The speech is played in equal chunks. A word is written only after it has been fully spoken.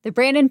The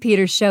Brandon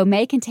Peters Show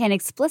may contain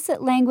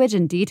explicit language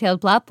and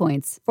detailed plot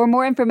points. For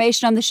more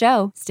information on the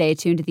show, stay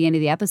tuned to the end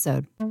of the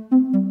episode.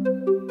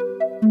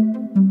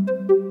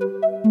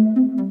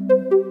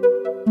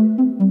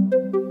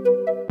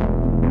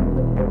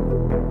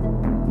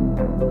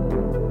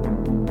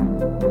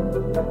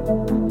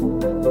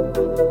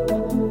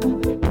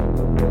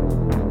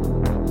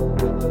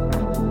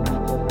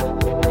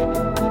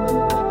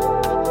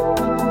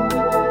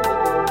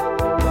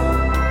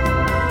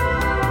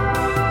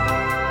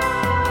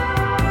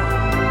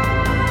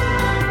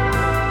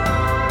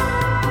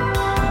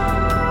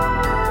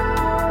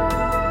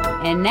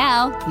 And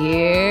now,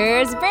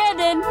 here's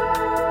Brandon.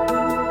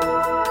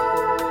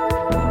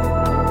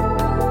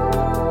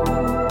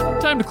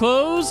 Time to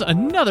close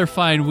another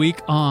fine week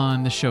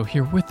on the show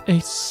here with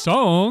a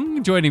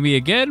song. Joining me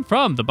again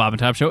from the Bob and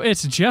Top Show,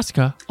 it's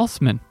Jessica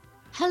Alsman.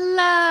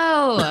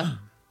 Hello.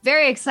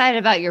 Very excited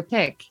about your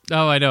pick.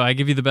 Oh, I know. I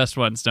give you the best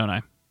ones, don't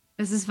I?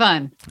 This is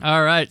fun.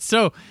 All right.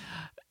 So,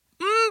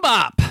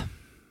 MMMBop.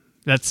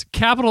 That's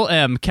capital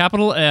M,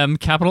 capital M,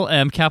 capital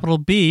M, capital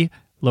B,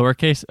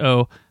 lowercase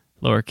o,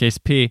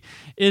 lowercase p,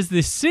 is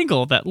the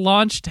single that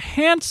launched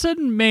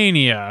Hanson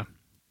Mania,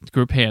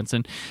 group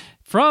Hanson,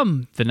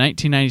 from the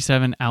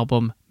 1997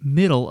 album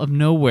Middle of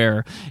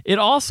Nowhere. It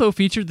also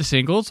featured the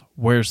singles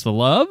Where's the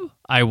Love,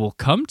 I Will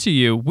Come to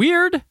You,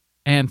 Weird,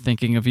 and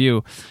Thinking of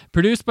You.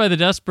 Produced by the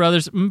Dust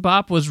Brothers,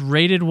 MMMBop was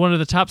rated one of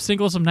the top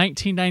singles of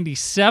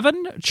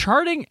 1997,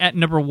 charting at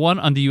number 1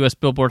 on the U.S.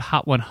 Billboard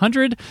Hot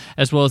 100,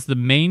 as well as the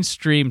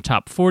mainstream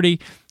Top 40,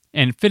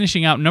 and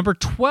finishing out number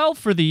 12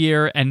 for the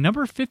year and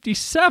number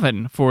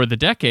 57 for the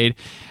decade,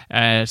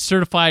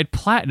 certified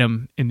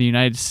platinum in the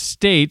United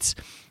States.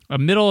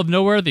 Middle of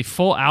Nowhere, the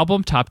full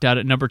album, topped out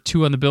at number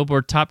 2 on the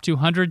Billboard Top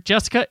 200.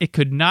 Jessica, it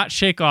could not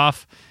shake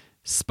off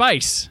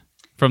Spice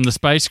from the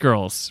Spice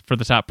Girls for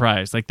the top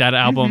prize. Like, that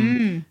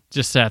album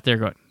just sat there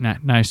going,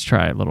 nice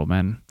try, little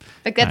men.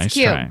 Like, that's nice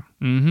cute. Try.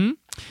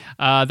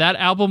 That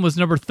album was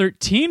number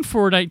 13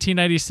 for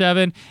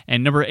 1997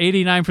 and number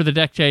 89 for the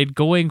decade,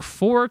 going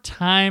 4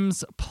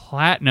 times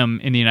platinum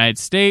in the United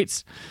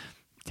States.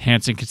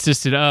 Hanson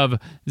consisted of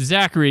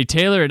Zachary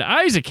Taylor and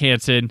Isaac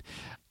Hanson.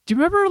 Do you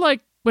remember,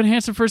 like, when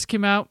Hanson first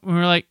came out, when we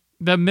were like,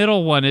 the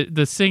middle one,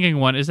 the singing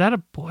one, is that a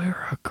boy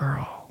or a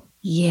girl?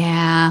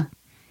 Yeah,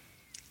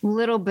 a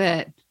little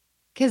bit.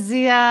 Because,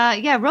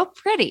 real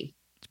pretty.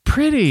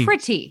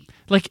 Pretty.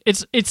 Like,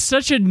 it's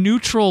such a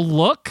neutral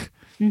look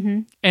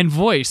and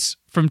voice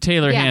from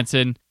Taylor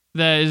Hanson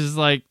that is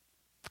like,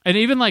 and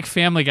even like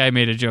Family Guy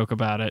made a joke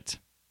about it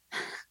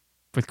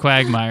with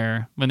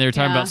Quagmire when they were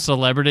talking about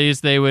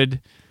celebrities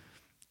they'd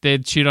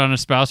cheat on a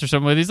spouse or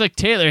something with. He's like,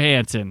 Taylor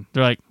Hanson.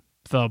 They're like,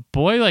 the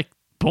boy? Like,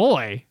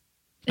 boy?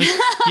 Like,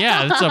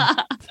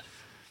 yeah,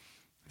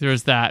 there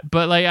was that.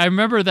 But like, I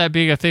remember that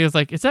being a thing. It's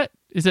like, is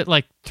it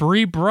like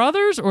 3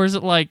 brothers or is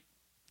it like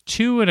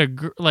 2 and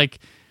a like?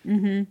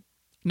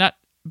 Not.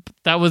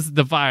 That was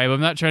the vibe. I'm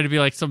not trying to be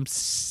like some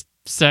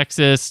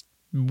sexist,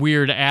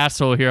 weird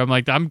asshole here. I'm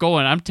like,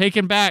 I'm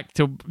taken back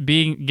to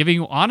giving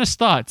you honest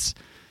thoughts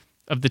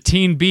of the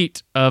teen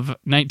beat of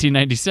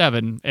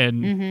 1997.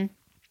 And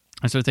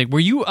I sort of think, were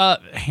you a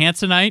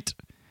Hansonite?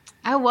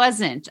 I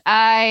wasn't.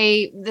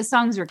 The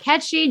songs were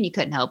catchy and you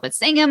couldn't help but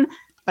sing them,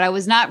 but I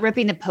was not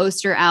ripping the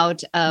poster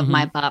out of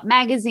my Bop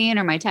magazine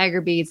or my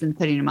Tiger Beats and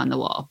putting them on the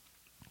wall.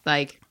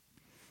 Like,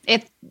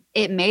 if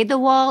it made the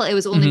wall, it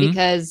was only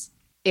because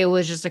it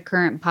was just a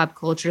current pop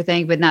culture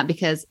thing, but not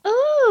because,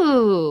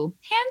 ooh,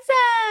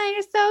 Hanson,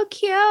 you're so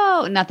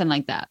cute. Nothing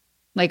like that.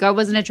 Like, I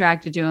wasn't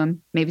attracted to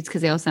him. Maybe it's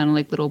because they all sounded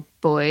like little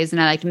boys,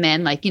 and I liked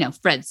men, like,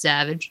 Fred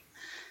Savage.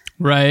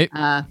 Right.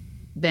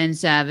 Ben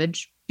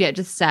Savage. Yeah,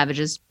 just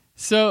savages.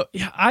 So,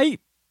 yeah,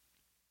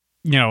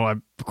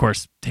 of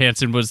course,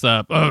 Hanson was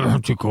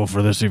I'm too cool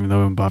for this, even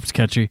though MMMBop's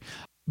catchy.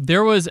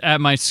 There was, at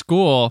my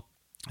school,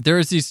 there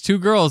was these 2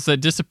 girls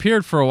that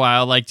disappeared for a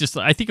while. Like, just,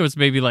 I think it was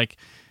maybe like,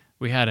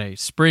 we had a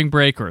spring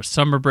break or a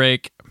summer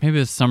break, maybe it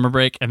was summer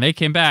break, and they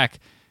came back,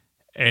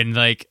 and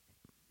like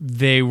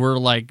they were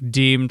like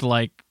deemed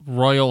like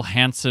Royal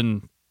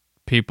Hanson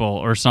people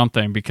or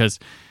something because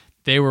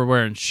they were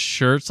wearing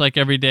shirts like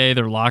every day.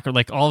 Their locker,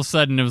 like all of a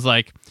sudden, it was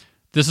like,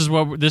 this is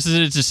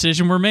a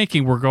decision we're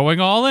making. We're going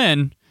all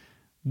in.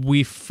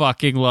 We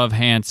fucking love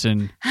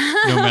Hanson,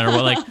 no matter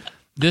what. Like,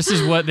 this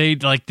is what they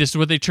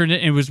turned in.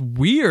 It was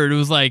weird. It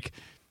was like,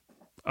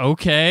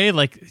 okay,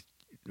 like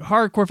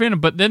hardcore fandom,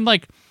 but then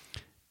like.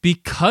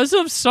 Because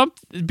of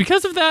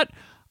that,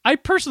 I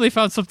personally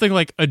found something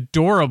like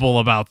adorable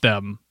about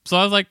them. So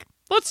I was like,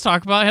 let's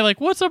talk about, hey,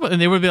 like, what's up?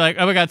 And they would be like,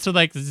 oh my God. So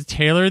like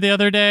Taylor the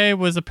other day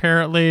was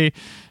apparently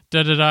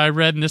I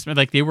read in this,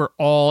 like they were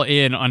all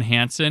in on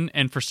Hanson.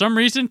 And for some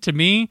reason, to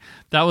me,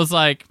 that was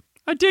like,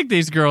 I dig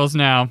these girls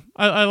now.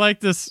 I like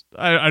this.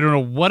 I don't know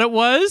what it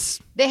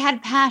was. They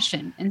had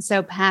passion. And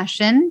so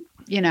passion,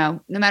 no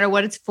matter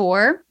what it's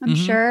for, I'm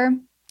sure.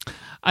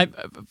 I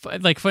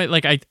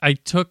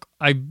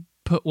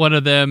put one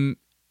of them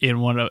in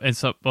one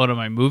of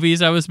my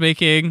movies I was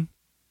making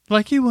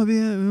Like, you want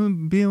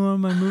to be in one of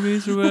my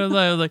movies or whatever?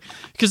 I was like,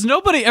 because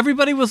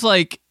everybody was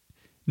like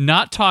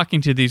not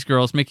talking to these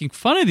girls, making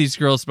fun of these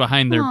girls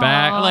behind their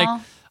back.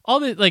 Like, all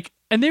the, like,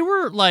 and they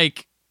were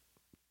like,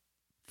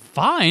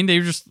 fine. They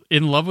were just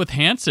in love with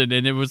Hanson,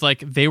 and it was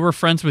like they were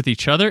friends with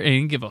each other and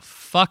didn't give a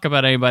fuck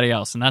about anybody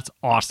else, and that's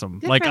awesome.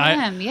 Good like for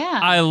them, yeah.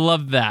 I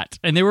love that,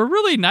 and they were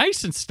really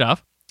nice and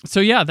stuff. So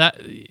yeah,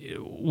 that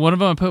one of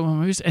them I put in one of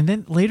my movies, and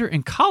then later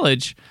in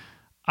college,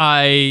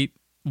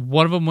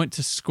 one of them went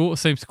to school,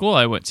 same school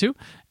I went to,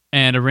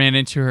 and I ran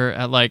into her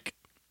at like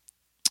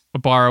a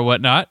bar or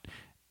whatnot,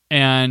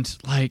 and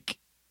like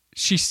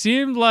she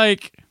seemed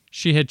like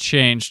she had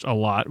changed a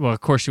lot. Well,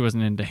 of course she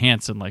wasn't into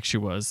Hanson like she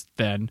was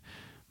then.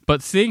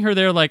 But seeing her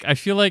there, like, I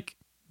feel like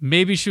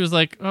maybe she was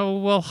like, oh,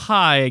 well,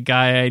 hi, a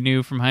guy I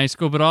knew from high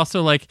school, but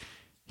also, like,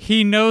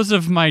 he knows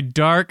of my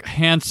dark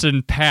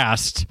Hanson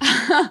past.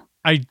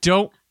 I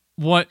don't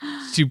want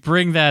to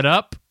bring that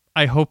up.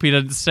 I hope he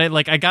doesn't say,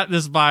 like, I got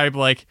this vibe,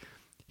 like,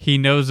 he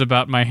knows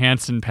about my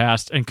Hanson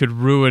past and could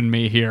ruin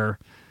me here.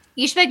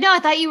 You should be like, no, I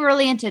thought you were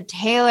really into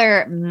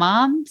Taylor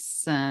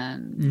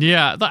Momsen.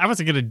 Yeah, I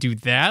wasn't going to do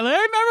that. Like, I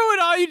remember when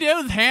all you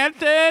did was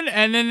Hanson,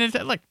 and then it's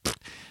like...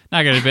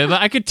 Not gonna be, but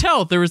I could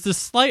tell there was this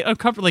slight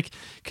uncomfort, like,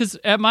 because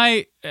at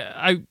where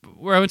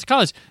I went to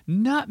college,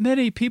 not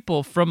many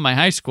people from my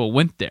high school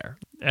went there.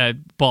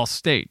 At Ball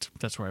State,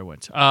 that's where I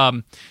went.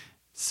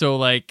 So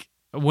like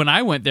when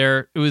I went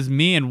there, it was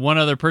me and one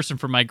other person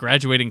from my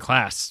graduating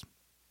class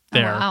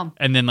there,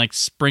 and then like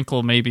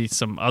sprinkle maybe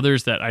some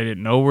others that I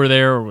didn't know were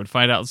there or would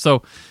find out. So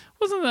it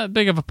wasn't that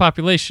big of a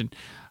population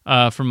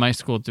from my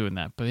school doing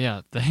that. But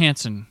yeah, the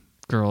Hanson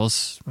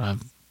girls.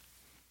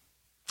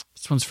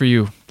 This one's for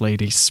you,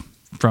 ladies,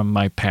 from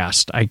my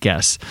past, I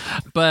guess.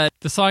 But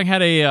the song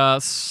had a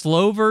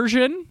slow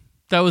version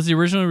that was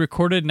originally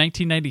recorded in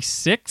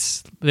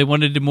 1996. They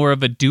wanted more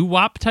of a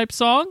doo-wop type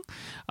song.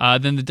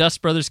 Then the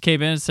Dust Brothers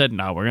came in and said,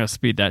 "No, we're gonna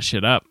speed that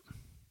shit up.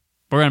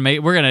 We're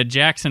gonna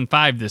Jackson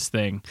 5 this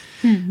thing."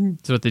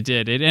 That's what they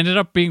did. It ended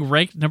up being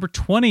ranked number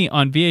 20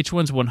 on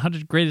VH1's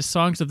 100 Greatest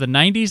Songs of the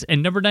 90s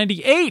and number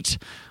 98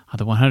 on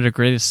the 100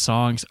 Greatest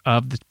Songs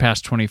of the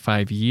past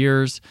 25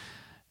 years.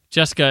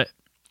 Jessica.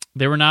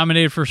 They were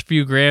nominated for a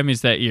few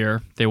Grammys that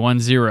year. They won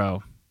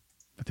 0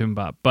 with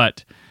MMMBop.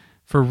 But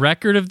for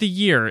Record of the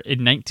Year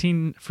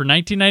for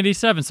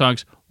 1997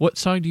 songs, what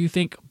song do you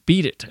think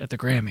beat it at the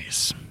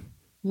Grammys?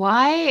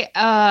 Why?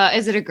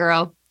 Is it a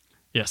girl?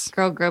 Yes.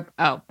 Girl group.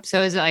 Oh,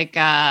 so is it like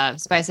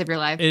Spice Up Your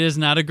Life? It is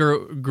not a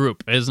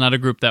group. It is not a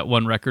group that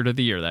won Record of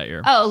the Year that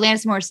year. Oh,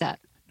 Alanis Morissette.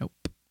 Nope.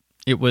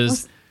 It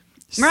was...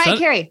 Mariah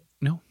Carey.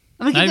 No.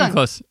 I'm not even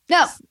close.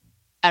 No.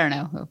 I don't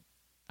know who.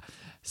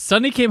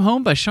 Sunny Came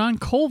Home by Sean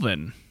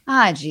Colvin.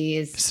 Ah,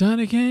 jeez.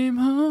 Sunny Came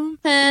Home.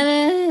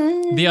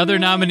 The other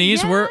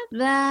nominees were...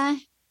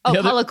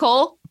 Paula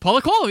Cole?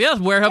 Paula Cole, yes.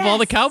 Where Have All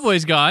the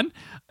Cowboys Gone?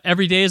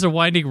 Every Day is a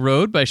Winding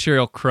Road by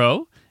Sheryl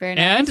Crow. Very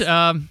nice.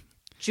 And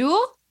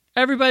Jewel?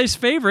 Everybody's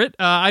favorite,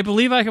 I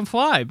Believe I Can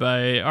Fly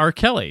by R.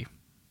 Kelly.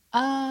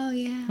 Oh,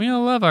 yeah. We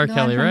all love R.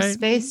 Kelly, from right?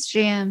 Space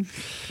Jam.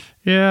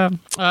 Yeah.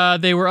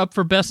 They were up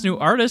for Best New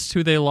Artist,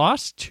 who they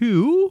lost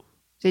to...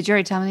 Did you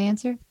already tell me the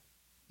answer?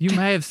 You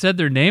may have said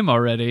their name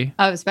already.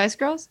 Oh, Spice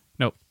Girls?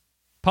 Nope.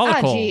 Paula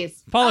Cole.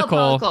 Jeez. Paula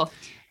Cole. What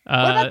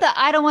about the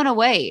I Don't Want to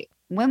Wait?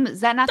 When was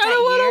that? Not that year? I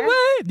Don't Want to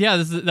Wait.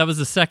 Yeah, that was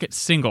the second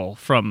single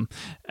from,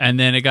 and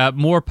then it got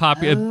more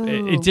popular.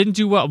 Oh. It didn't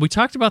do well. We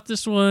talked about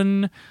this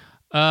one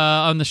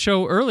on the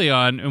show early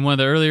on in one of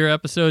the earlier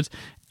episodes,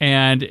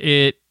 and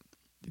it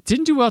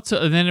didn't do well.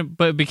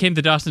 But it became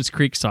the Dawson's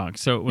Creek song,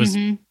 so it was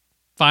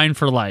fine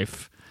for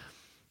life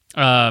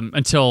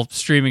until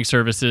streaming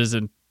services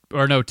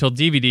till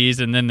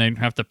DVDs, and then they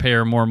have to pay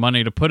her more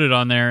money to put it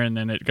on there, and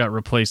then it got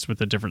replaced with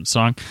a different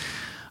song.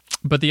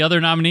 But the other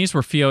nominees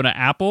were Fiona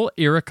Apple,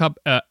 Erykah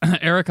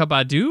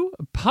Badu,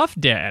 Puff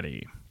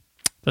Daddy.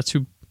 That's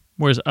who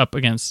was up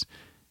against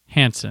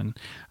Hanson.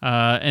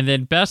 And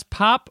then Best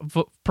Pop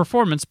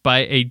Performance by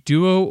a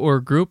Duo or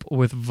Group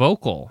with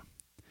Vocal.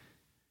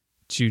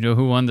 Do you know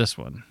who won this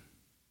one?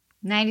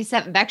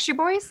 97. Backstreet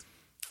Boys?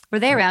 Were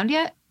they around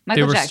yet?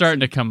 They were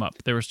starting to come up.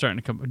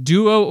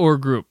 Duo or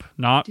group,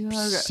 not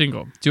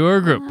single. Duo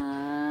or group.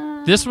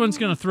 This one's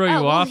going to throw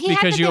you off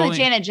because you only...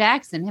 Janet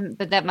Jackson,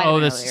 but that might have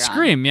been that's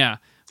Scream, yeah.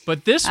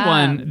 But this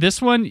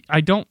one, I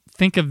don't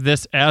think of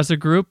this as a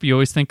group. You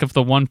always think of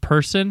the one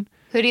person.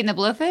 Hootie and the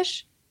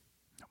Blowfish?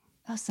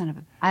 Oh, son of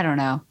a... I don't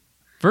know.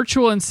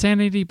 Virtual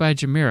Insanity by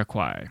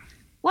Jamiroquai.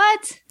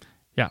 What?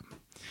 Yeah.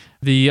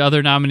 The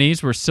other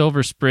nominees were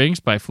Silver Springs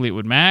by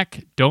Fleetwood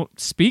Mac, Don't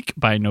Speak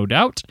by No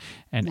Doubt,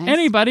 and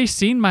Anybody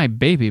Seen My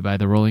Baby by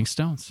the Rolling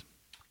Stones.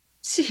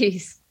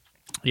 Jeez.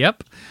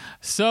 Yep.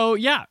 So,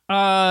 yeah,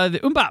 the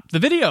MMMBop, the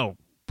video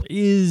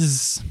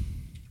is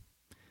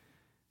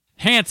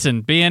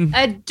Hanson being...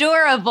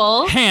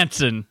 adorable.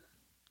 Hanson.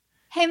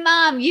 Hey,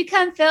 Mom, you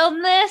come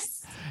film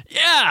this?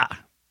 Yeah.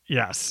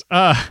 Yes.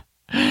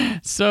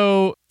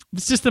 So,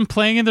 it's just them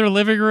playing in their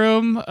living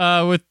room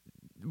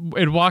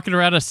and walking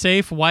around a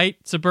safe white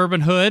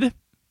suburban hood.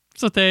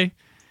 That's what they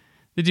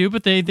They do,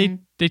 but they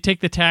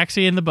take the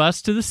taxi and the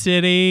bus to the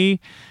city.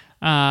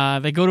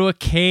 They go to a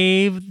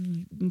cave,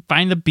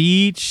 find the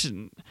beach.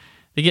 And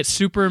they get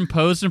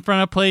superimposed in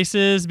front of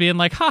places, being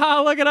like,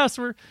 "Ha, look at us!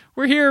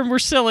 We're here and we're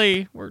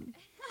silly. They're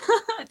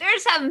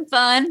just having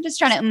fun, just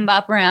trying to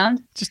MMMBop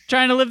around, just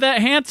trying to live that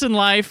Hanson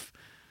life."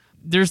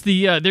 There's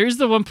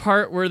the one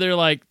part where they're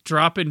like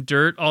dropping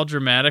dirt all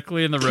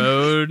dramatically in the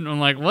road, and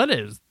I'm like, "What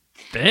is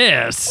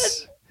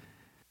this?"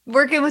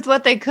 Working with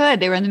what they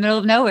could. They were in the middle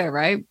of nowhere,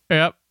 right?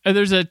 Yep. And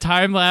there's a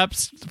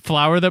time-lapse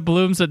flower that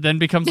blooms that then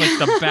becomes like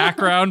the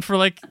background for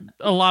like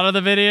a lot of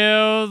the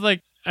videos.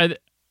 Like,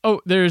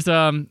 there's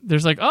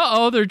like,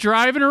 they're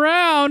driving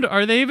around.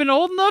 Are they even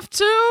old enough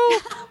to?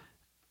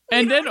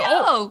 And then,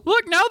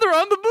 look, now they're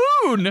on the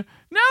moon.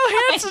 Now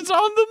Hanson's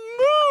on the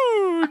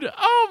moon.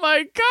 Oh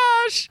my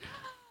gosh.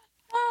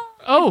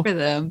 Good for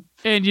them.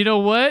 And you know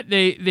what?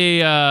 They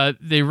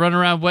run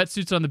around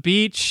wetsuits on the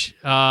beach.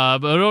 But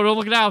don't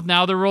look out.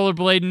 Now they're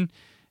rollerblading.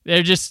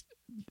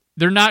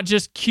 They're not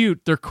just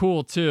cute. They're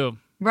cool too.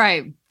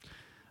 Right.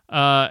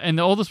 And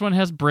the oldest one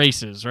has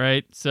braces,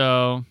 right?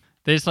 So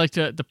they just like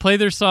to play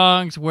their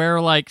songs,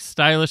 wear like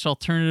stylish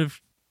alternative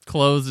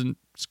clothes, and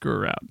screw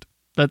around.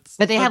 But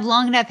they have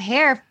long enough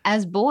hair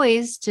as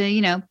boys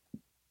to,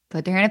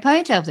 put their hair in a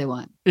ponytail if they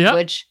want. Yeah.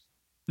 Which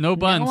no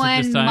buns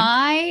at this time.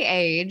 My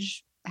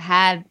age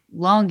had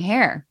long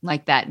hair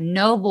like that.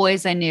 No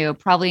boys I knew,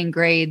 probably in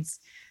grades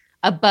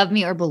above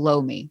me or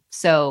below me.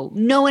 So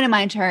no one in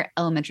my entire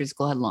elementary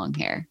school had long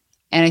hair.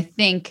 And I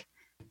think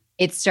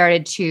it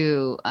started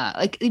to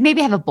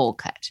maybe have a bowl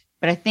cut,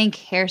 but I think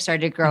hair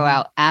started to grow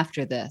out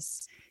after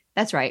this.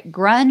 That's right.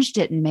 Grunge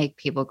didn't make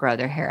people grow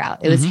their hair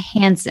out. It was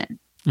Hanson.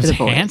 It was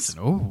Hanson.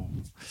 Oh,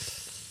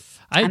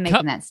 I'm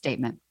making that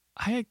statement.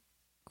 I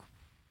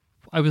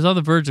was on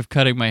the verge of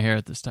cutting my hair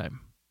at this time.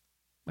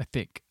 I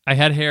think I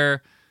had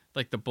hair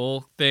like the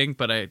bowl thing,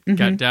 but I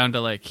got down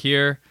to like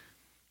here.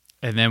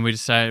 And then we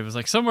decided, it was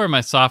like somewhere in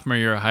my sophomore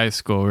year of high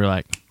school, we were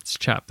like, let's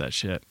chop that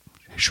shit.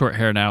 Short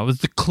hair now. It was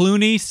the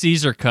Clooney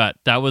Caesar cut.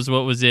 That was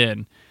what was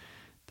in.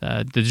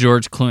 The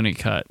George Clooney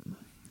cut.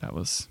 That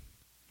was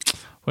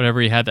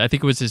whatever he had. I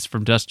think it was his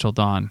From Dusk Till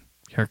Dawn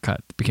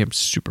haircut. It became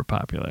super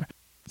popular.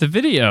 The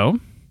video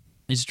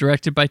is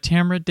directed by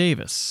Tamara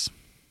Davis.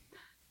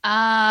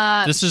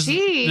 This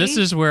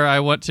is where I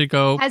want to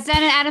go. Has done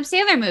an Adam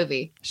Sandler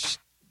movie. She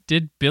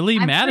did Billy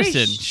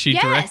Madison. She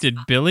directed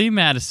Billy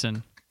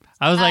Madison.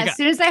 I was like, as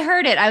soon as I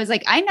heard it, I was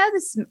like, I know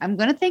this. I'm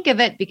going to think of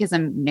it because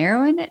I'm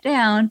narrowing it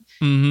down.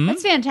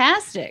 That's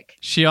fantastic.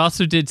 She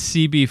also did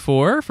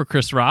CB4 for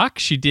Chris Rock.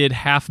 She did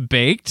Half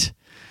Baked.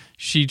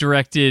 She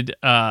directed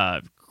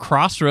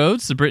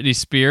Crossroads, the Britney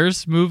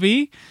Spears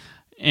movie.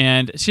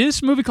 And she did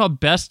this movie called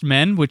Best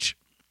Men, which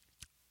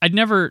I'd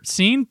never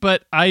seen,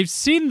 but I've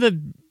seen the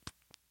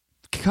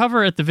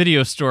cover at the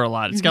video store a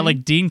lot. It's got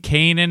like Dean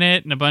Cain in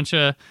it and a bunch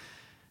of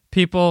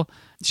people.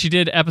 She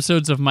did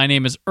episodes of My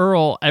Name is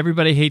Earl,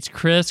 Everybody Hates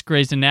Chris,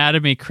 Grey's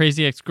Anatomy,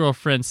 Crazy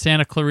Ex-Girlfriend,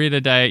 Santa Clarita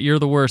Diet, You're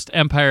the Worst,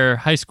 Empire,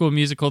 High School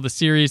Musical, the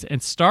series,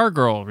 and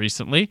Stargirl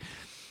recently.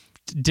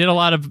 Did a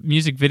lot of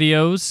music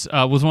videos.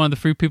 Was one of the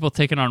few people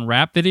taking on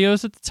rap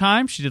videos at the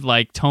time. She did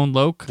like Tone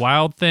Loc,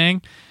 Wild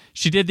Thing.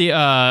 She did the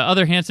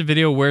other Hanson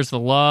video, Where's the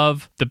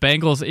Love? The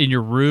Bangles in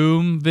Your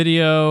Room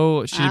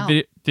video. She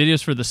did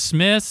videos for The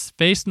Smiths,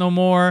 Face No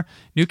More,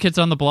 New Kids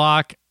on the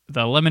Block,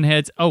 The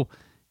Lemonheads. Oh,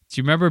 do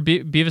you remember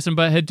Beavis and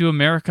Butthead Do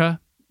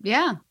America?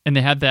 Yeah. And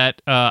they had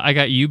that I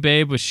Got You,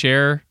 Babe with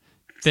Cher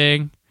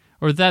thing.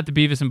 Or was that the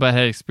Beavis and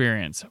Butthead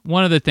Experience?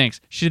 One of the things.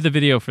 She did the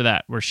video for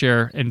that where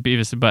Cher and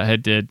Beavis and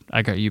Butthead did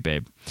I Got You,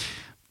 Babe.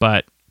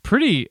 But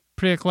pretty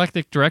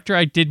eclectic director.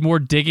 I did more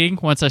digging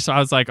once I saw. I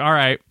was like, all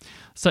right.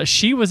 So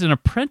she was an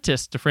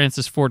apprentice to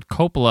Francis Ford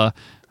Coppola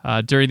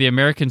during the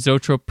American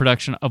Zoetrope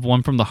production of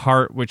One from the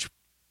Heart, which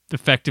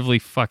effectively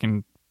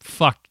fucking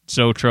fucked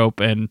Zoetrope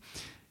and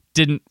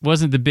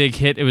wasn't the big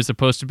hit it was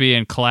supposed to be,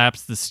 and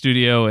collapsed the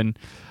studio and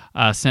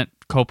sent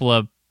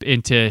Coppola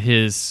into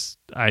his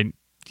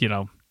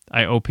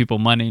I owe people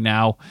money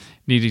now,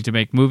 needing to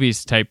make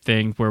movies type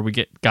thing, where we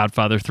get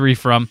Godfather 3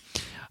 from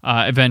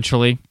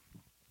eventually.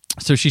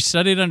 So she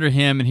studied under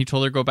him, and he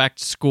told her to go back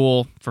to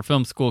school for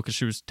film school because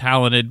she was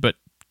talented, but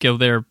go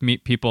there,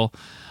 meet people.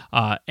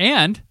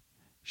 And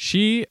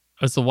she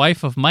was the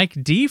wife of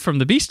Mike D from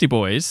the Beastie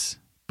Boys,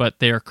 but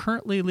they are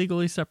currently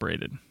legally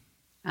separated.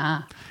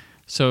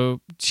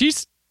 So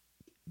she's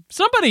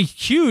somebody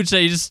huge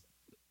that you just...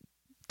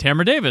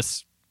 Tamara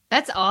Davis.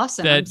 That's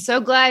awesome. I'm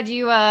so glad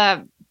you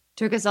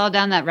took us all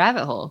down that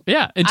rabbit hole.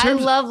 Yeah. I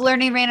love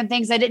learning random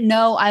things I didn't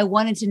know I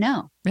wanted to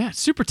know. Yeah,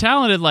 super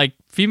talented, like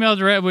female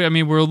director. I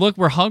mean,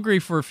 we're hungry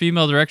for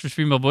female directors,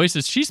 female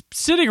voices. She's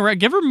sitting around,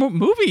 give her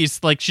movies.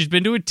 Like, she's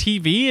been doing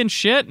TV and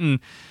shit, and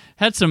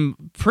had some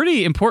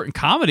pretty important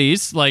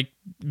comedies, like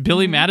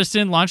Billy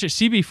Madison launched it.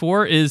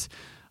 CB4 is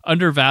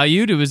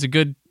undervalued. It was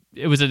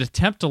an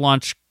attempt to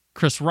launch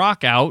Chris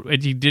Rock out,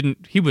 and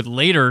he would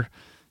later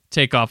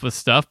take off with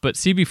stuff, but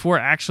CB4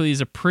 actually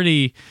is a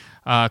pretty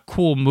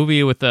cool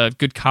movie with a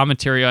good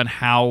commentary on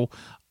how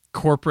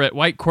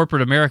white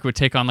corporate America would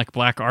take on like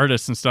black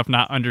artists and stuff,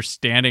 not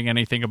understanding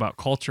anything about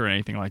culture or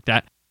anything like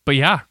that. But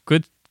yeah,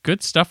 good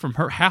stuff from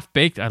her. Half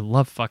Baked. I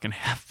love fucking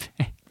Half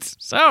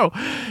Baked. So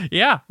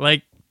yeah,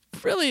 like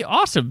really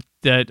awesome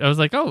that I was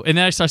like, oh, and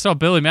then I saw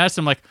Billy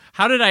Madison. I'm like,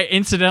 how did I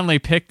incidentally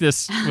pick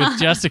this with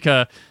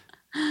Jessica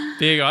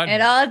being on? It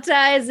all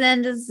ties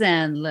into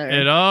Sandler.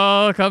 It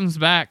all comes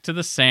back to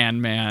the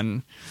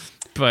Sandman.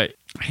 But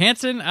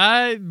Hanson,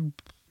 I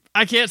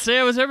can't say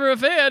I was ever a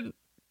fan.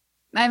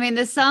 I mean,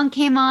 the song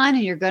came on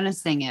and you're going to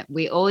sing it.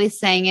 We always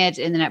sang it.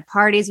 And then at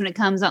parties when it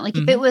comes on, like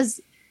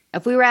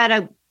if we were at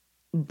a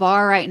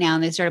bar right now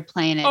and they started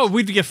playing it. Oh,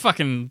 we'd get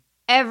fucking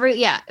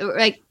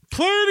like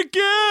play it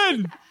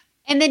again.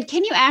 And then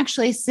can you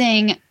actually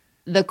sing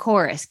the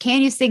chorus?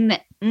 Can you sing the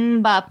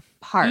MMMBop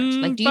part?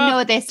 Like, do you know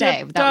what they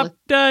say? Dip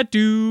da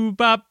do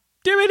bop,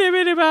 dibby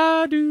dibby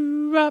dibba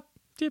do bop,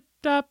 dip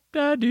dop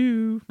da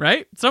do.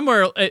 Right?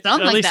 Somewhere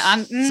something like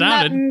that.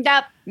 Sounded.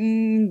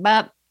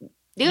 Bop.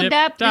 Do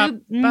dop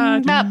do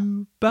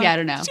bop. Yeah, I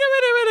don't know.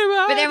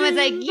 But everyone's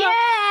like, yeah.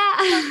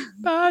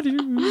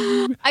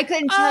 I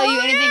couldn't tell you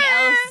anything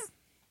else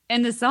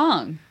in the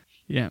song.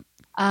 Yeah.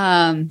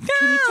 Can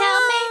you tell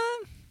me?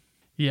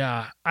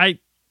 Yeah.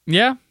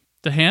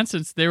 The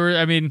Hansons, they were,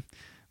 I mean,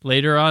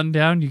 later on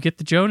down, you get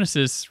the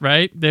Jonases,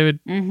 right? They would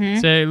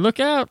say, look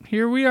out,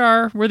 here we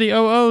are. We're the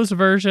OO's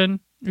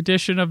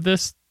edition of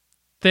this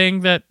thing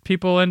that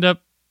people end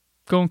up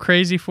going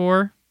crazy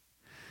for.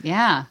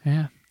 Yeah.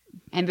 Yeah.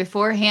 And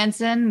before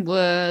Hanson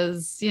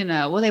was,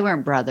 they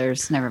weren't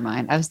brothers. Never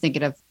mind. I was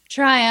thinking of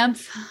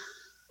Triumph,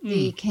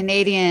 the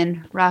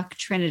Canadian rock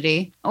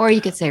trinity. Or you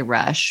could say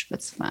Rush.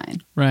 That's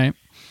fine. Right.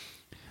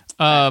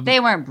 They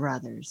weren't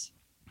brothers.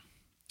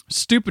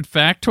 Stupid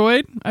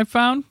factoid I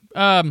found.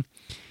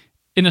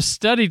 In a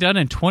study done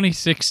in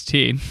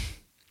 2016,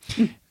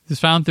 it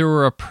found there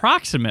were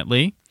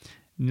approximately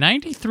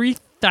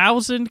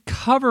 93,000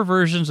 cover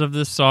versions of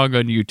this song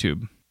on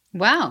YouTube.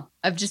 Wow.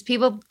 Of just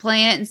people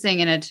playing it and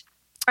singing it.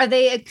 Are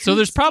they acoustic? So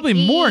there's probably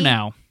more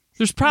now.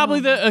 There's probably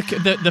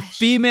the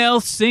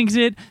female sings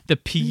it, the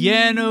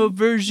piano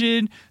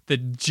version, the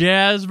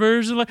jazz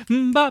version, like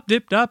bop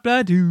dip dop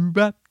da do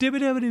bop dip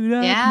dip dip.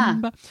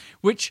 Yeah.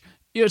 Which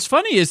it's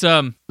funny is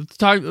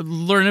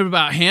learning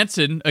about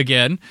Hanson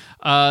again.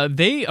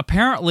 They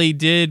apparently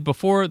did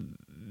before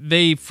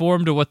they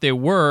formed to what they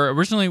were.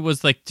 Originally, it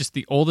was like just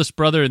the oldest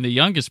brother and the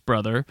youngest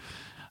brother,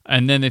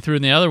 and then they threw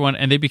in the other one,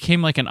 and they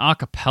became like an a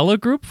cappella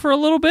group for a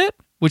little bit,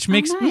 which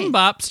makes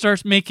MMMBop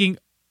starts making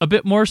a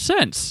bit more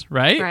sense,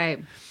 right?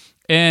 Right.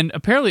 And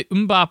apparently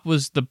MMMBop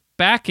was the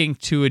backing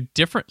to a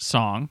different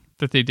song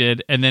that they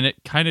did, and then it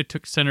kind of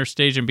took center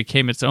stage and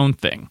became its own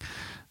thing.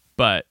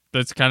 But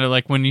that's kind of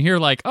like when you hear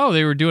like, oh,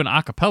 they were doing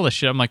a cappella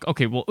shit, I'm like,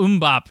 okay, well,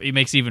 MMMBop, it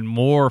makes even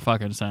more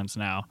fucking sense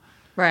now.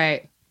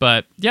 Right.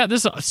 But yeah,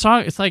 this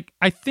song, it's like,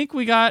 I think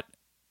we got,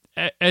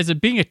 as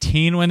being a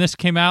teen when this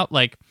came out,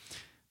 like,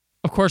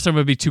 of course I'm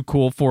going to be too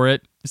cool for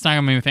it. It's not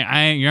going to make me think,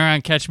 you're not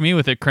going to catch me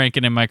with it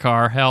cranking in my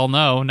car. Hell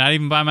no, not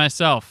even by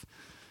myself.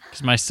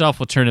 Because myself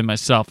will turn in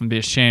myself and be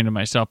ashamed of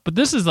myself. But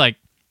this is like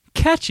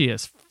catchy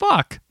as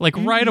fuck. Like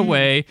right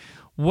away.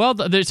 Well,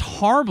 it's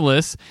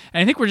harmless.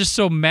 And I think we're just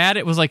so mad.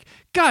 It was like,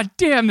 God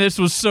damn, this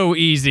was so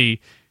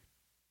easy.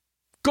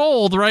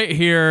 Gold right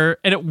here.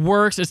 And it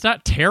works. It's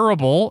not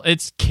terrible.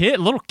 It's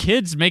little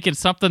kids making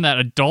something that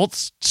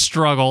adults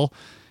struggle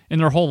in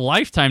their whole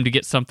lifetime to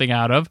get something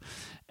out of.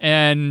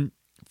 And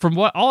from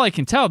all I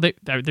can tell, they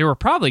were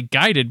probably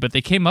guided, but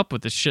they came up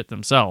with this shit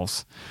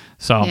themselves.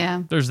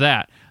 So there's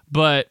that.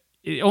 But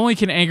it only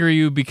can anger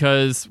you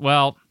because,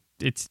 well,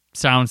 it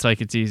sounds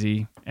like it's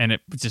easy and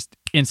it just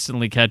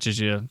instantly catches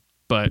you.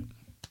 But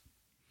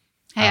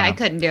hey, I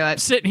couldn't do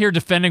it. Sitting here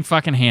defending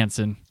fucking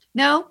Hanson.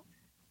 No,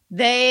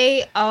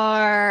 they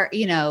are,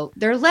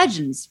 they're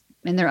legends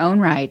in their own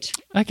right.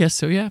 I guess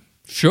so, yeah.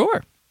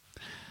 Sure.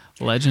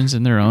 Legends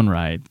in their own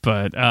right.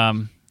 But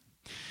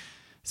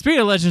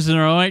speaking of legends in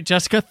their own right,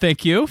 Jessica,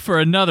 thank you for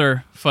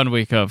another fun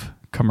week of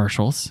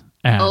commercials.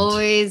 And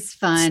always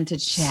fun to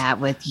chat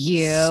with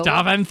you.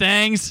 Stuffing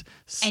things.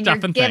 And you're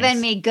giving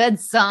me good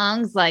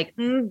songs like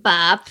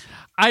MMMBop.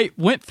 I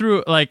went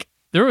through, like,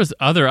 there was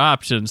other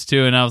options,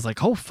 too, and I was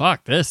like, oh,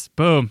 fuck this.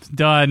 Boom.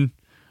 Done.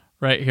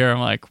 Right here. I'm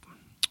like,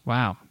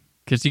 wow.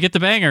 Because you get the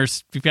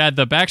bangers. You've got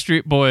the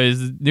Backstreet Boys,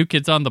 New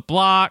Kids on the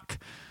Block,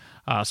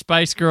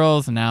 Spice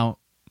Girls, and now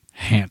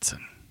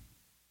Hanson.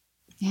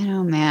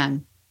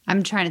 Man.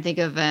 I'm trying to think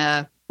of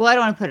well, I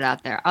don't want to put it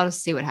out there. I'll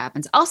just see what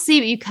happens. I'll see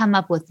what you come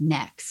up with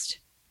next.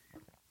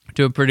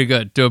 Doing pretty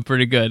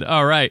good.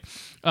 All right.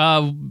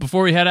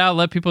 Before we head out,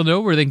 let people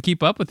know where they can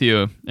keep up with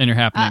you and your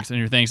happenings and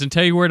your things and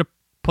tell you where to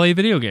play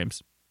video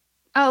games.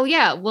 Oh,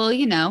 yeah. Well,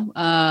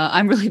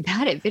 I'm really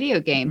bad at video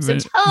games. So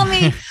tell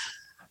me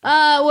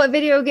what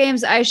video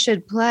games I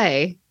should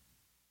play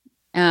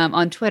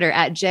on Twitter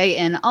at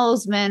JN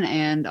Alsman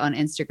and on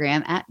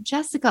Instagram at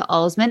Jessica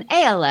Alsman,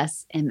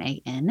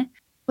 ALSMAN.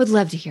 Would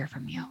love to hear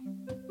from you.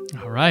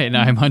 All right. And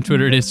I'm on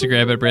Twitter and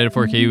Instagram at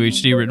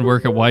Brandon4KUHD, written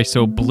work at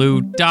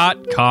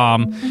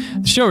whysoblue.com.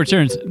 The show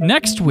returns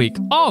next week,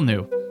 all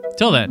new, to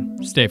Till then,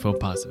 stay phone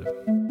positive.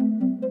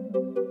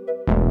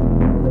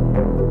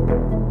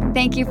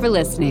 Thank you for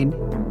listening.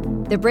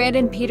 The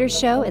Brandon Peters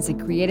Show is a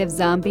Creative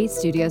Zombie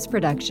Studios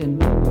production.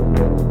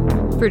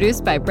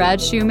 Produced by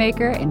Brad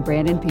Shoemaker and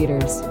Brandon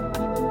Peters.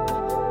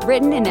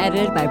 Written and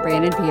edited by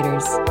Brandon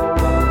Peters.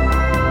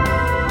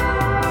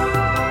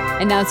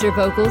 Announcer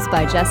vocals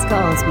by Jessica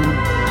Alsman.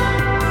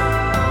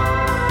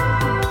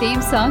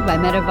 Theme song by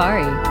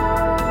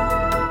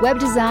Metavari. Web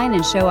design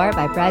and show art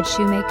by Brad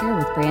Shoemaker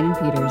with Brandon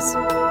Peters.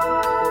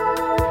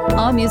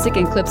 All music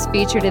and clips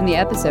featured in the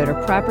episode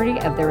are property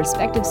of their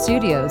respective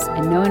studios,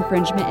 and no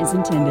infringement is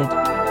intended.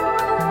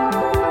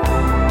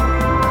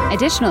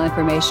 Additional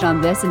information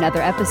on this and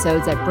other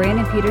episodes at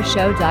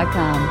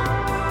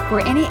BrandonPetersShow.com.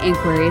 For any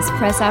inquiries,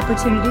 press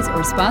opportunities,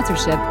 or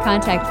sponsorship,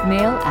 contact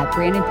mail at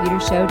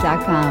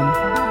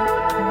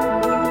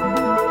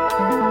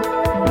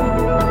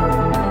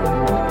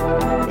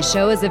BrandonPetersShow.com. The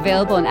show is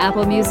available on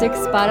Apple Music,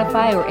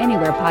 Spotify, or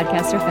anywhere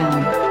podcasts are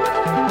found.